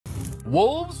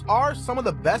Wolves are some of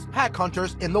the best pack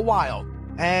hunters in the wild,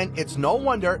 and it's no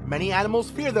wonder many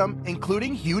animals fear them,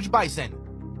 including huge bison.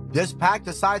 This pack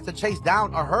decides to chase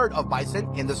down a herd of bison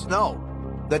in the snow.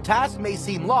 The task may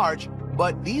seem large,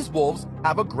 but these wolves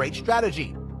have a great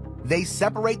strategy. They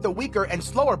separate the weaker and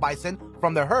slower bison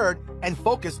from the herd and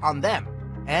focus on them.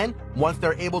 And once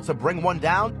they're able to bring one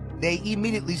down, they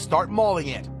immediately start mauling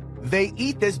it. They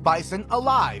eat this bison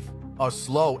alive, a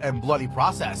slow and bloody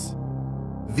process.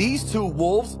 These two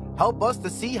wolves help us to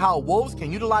see how wolves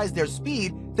can utilize their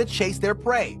speed to chase their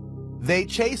prey. They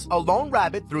chase a lone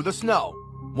rabbit through the snow.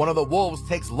 One of the wolves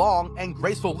takes long and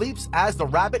graceful leaps as the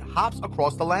rabbit hops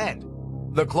across the land.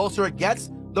 The closer it gets,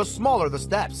 the smaller the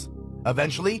steps.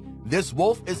 Eventually, this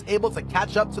wolf is able to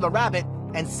catch up to the rabbit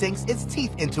and sinks its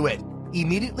teeth into it,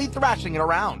 immediately thrashing it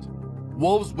around.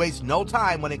 Wolves waste no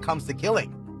time when it comes to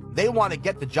killing. They want to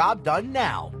get the job done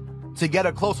now. To get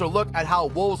a closer look at how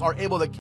wolves are able to